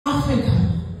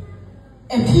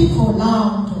a people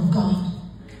loved of God.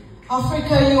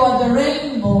 Africa, you are the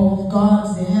rainbow of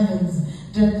God's heavens,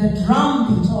 the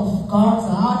drumbeat of God's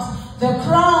heart, the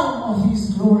crown of his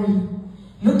glory.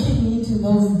 Looking into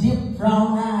those deep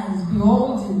brown eyes,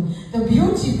 beholding the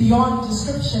beauty beyond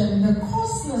description, the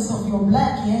coarseness of your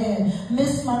black hair,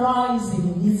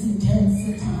 mesmerizing in its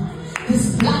intensity.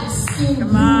 This black skin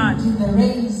viewed in the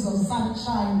rays of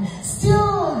sunshine,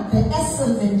 still the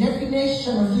essence and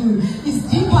definition of you is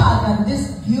deeper than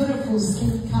this beautiful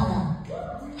skin color.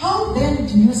 How then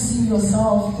do you see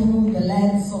yourself through the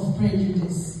lens of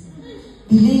prejudice?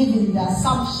 Believing the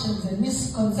assumptions and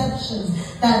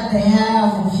misconceptions that they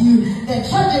have of you, the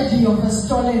tragedy of a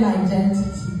stolen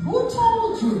identity. Who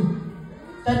told you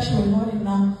that you were not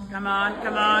enough? Come on,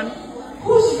 come on.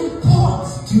 Whose report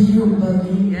do you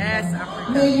believe? Yes,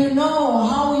 Africa. May you know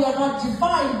how we are not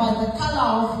defined by the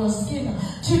color of your skin.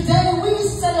 Today we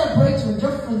celebrate your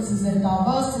differences and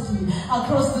diversity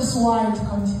across this wide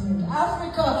continent.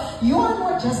 Africa, you are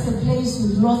not just a place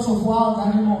with lots of wild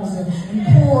animals and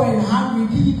poor and hungry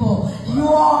people. You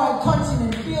are a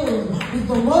continent filled with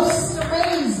the most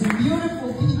amazing,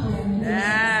 beautiful people and places.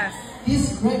 Yes.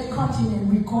 This great continent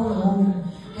we call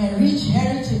home, a rich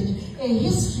heritage, a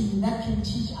history that can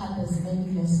teach others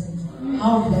many lessons.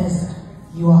 How blessed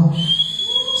you are.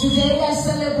 Today I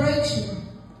celebrate you.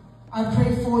 I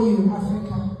pray for you,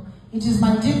 Africa. It is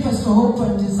my deepest hope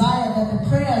and desire that the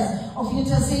prayers of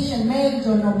intercession made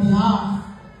on your behalf,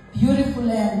 beautiful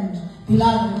and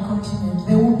beloved continent,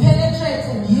 they will penetrate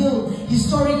and heal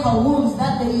historical wounds,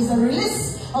 that there is a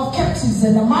release of captives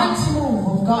and a mighty move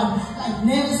of God like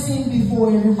never seen before,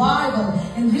 a revival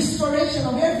and restoration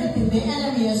of everything the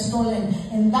enemy has stolen,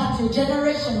 and that a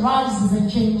generation rises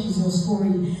and changes your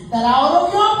story, that out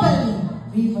of your belly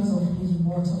rivers of living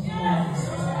water flow.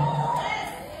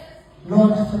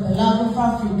 Lord, for the love of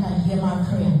Africa, hear my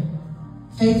prayer.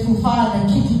 Faithful Father,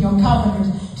 keeping your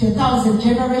covenant to 1,000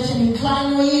 generations,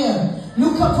 incline your ear.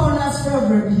 Look upon us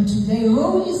favorably today.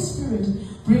 Holy Spirit,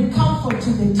 bring comfort to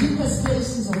the deepest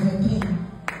places of your pain.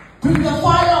 Bring the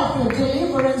fire of your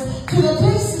deliverance to the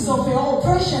places of your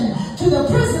oppression, to the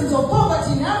prisons of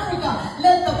poverty in Africa.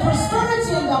 Let the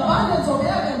prosperity and the abundance of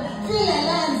heaven fill our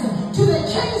lands, to the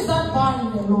chains that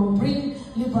bind the Lord. Bring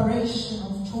liberation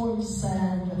of choice,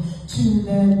 and to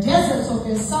the deserts of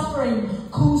your suffering,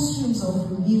 cool streams of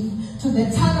relief, to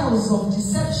the tunnels of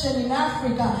deception in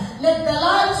Africa. Let the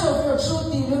light of your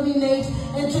truth illuminate,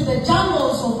 and to the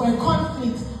jungles of your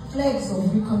conflict, flags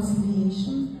of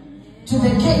reconciliation. To the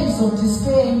caves of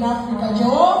despair in Africa,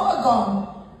 Jehovah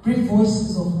God, bring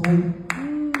voices of hope.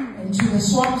 And to the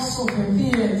swamps of your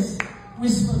fears,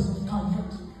 whispers of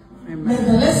comfort. Amen. May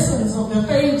the lessons of the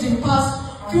fainting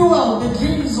past fuel the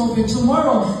dreams of the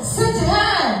tomorrow. Set a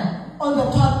hand on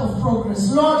the path of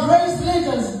progress. Lord, raise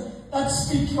leaders that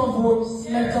speak your voice.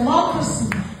 Let democracy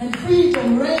and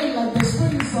freedom reign like the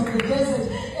springs of the desert.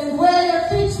 And where your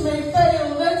feet may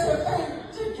fail, let your faith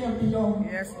take you beyond.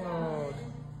 Yes, Lord.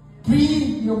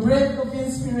 Breathe your breath of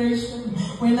inspiration.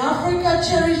 When Africa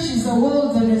cherishes the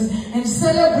wilderness and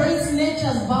celebrates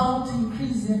nature's bounty,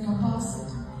 increase their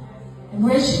capacity. And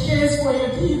where she cares for your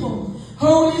people,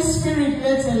 Holy Spirit,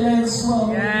 let her land swell.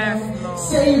 Yes, Lord.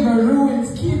 Save her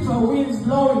ruins, keep her winds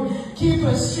blowing, keep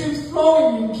her streams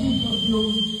flowing, and keep her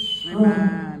flowing.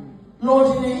 Amen.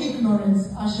 Lord, in her ignorance,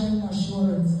 usher in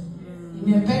assurance.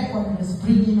 In her backwardness,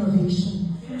 bring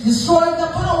innovation. Destroy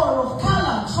the power of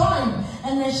color, tribe,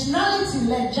 and nationality.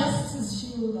 Let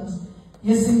justice shield us.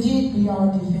 Yes, indeed, be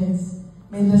our defense.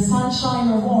 May the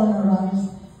sunshine of honor rise.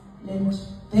 Let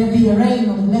there be a rain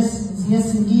of blessings.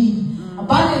 Yes, indeed.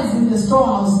 Abundance in the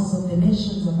storehouses of the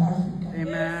nations of Africa.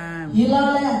 Amen. Heal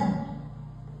our land.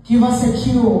 Give us a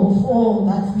cure of all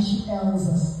that which ails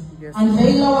us. Yes.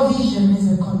 Unveil our vision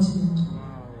as a continent.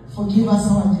 Wow. Forgive us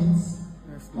our debts.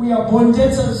 Yes, we are born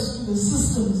debtors to the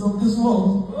systems of this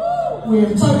world. We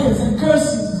have targets and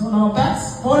curses on our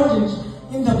backs, bondage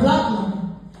in the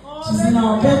bloodline. It is in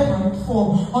our birthright,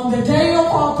 for on the day of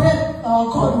our birth,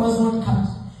 our cord was not cut.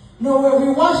 Nor were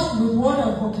we washed with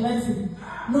water for cleansing,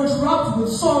 not wrapped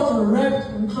with salt or wrapped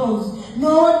in clothes.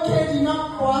 No one cared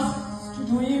enough for us to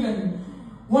do even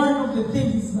one of the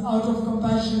things out of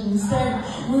compassion. Instead,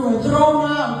 we were thrown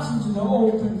out into the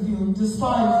open field,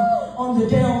 despised on the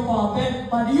day of our birth.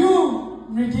 But you,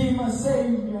 Redeemer,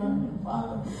 Savior, and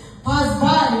Father, passed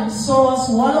by and saw us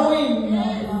wallowing in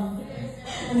our blood.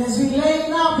 And as we lay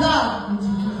in our blood, we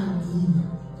declared,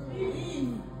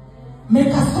 make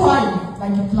us thrive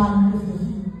like a plant of the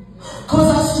field.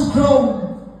 Cause us to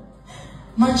grow,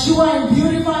 mature and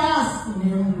beautify us in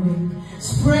every way.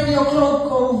 Spread your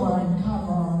cloak over and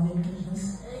cover our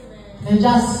nakedness. Pledge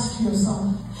us to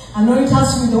yourself. Anoint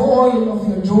us with the oil of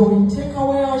your joy. Take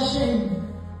away our shame.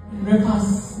 And wrap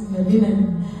us in the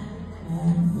linen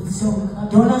with silk.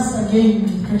 Adorn us again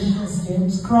with precious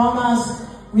gifts. Crown us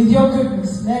with your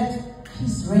goodness. Let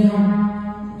peace reign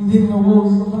within the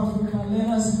walls of Africa. Let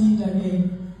us lead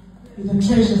again with the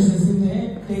treasures as in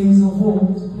the days of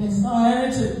old. Bless our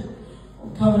heritage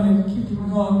of covenant keeping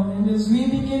God. And as we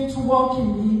begin to walk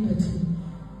in liberty,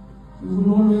 we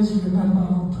will always remember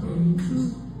our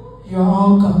praise. You are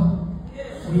our God.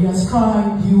 We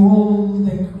ascribe you all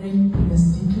the greatness,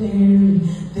 declaring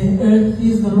the earth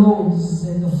is the Lord's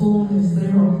and the fullness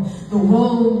thereof, the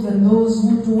world and those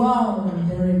who dwell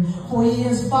therein. For he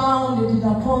has founded it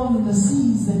upon the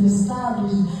seas and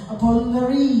established upon the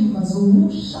rivers. Who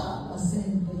shall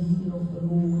ascend the hill of the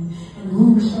Lord? And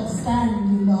who shall stand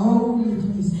in the holy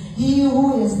place? He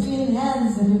who has clean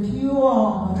hands and a pure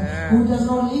heart, who does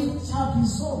not lift up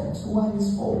his soul to what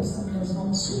is false and does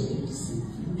not swear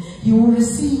deceitfully. He will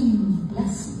receive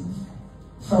blessing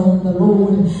from the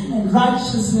Lord and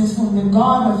righteousness from the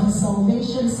God of his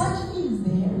salvation. Such is the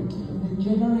heritage of the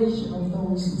generation of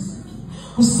those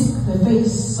who seek the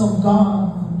face of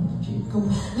God.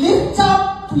 Jacob, lift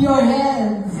up your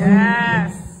heads,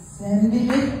 and be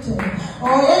lifted, O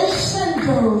ancient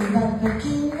doors, that the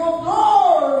King of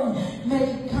glory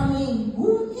may come in.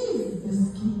 Who is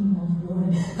this King of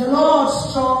glory? The Lord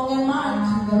strong and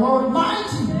mighty, the Lord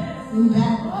mighty in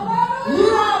battle.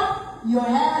 Lift up your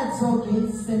heads, O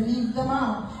gates, and leave them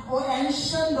out, O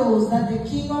ancient doors, that the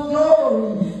King of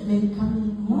glory may come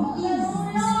in. Who is this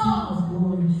King of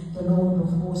glory? The Lord of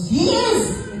hosts. He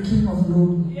is the King of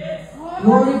glory.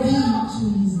 Glory be to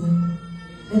his name.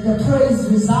 Let the praise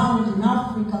resound in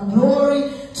Africa. Glory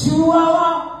to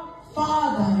our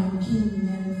Father and King,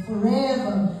 and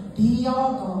forever be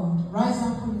our God. Rise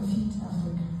up on your feet,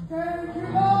 Africa. Thank you,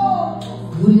 Lord.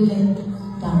 You let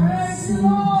down, sing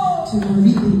to the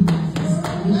rhythm of his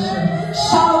creation.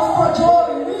 Shout for joy,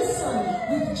 listen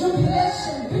with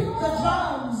jubilation, beat the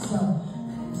drums.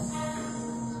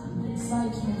 With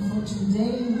excitement for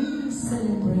today, we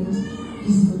celebrate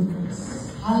his goodness.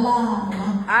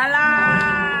 Halala.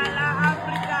 Allah.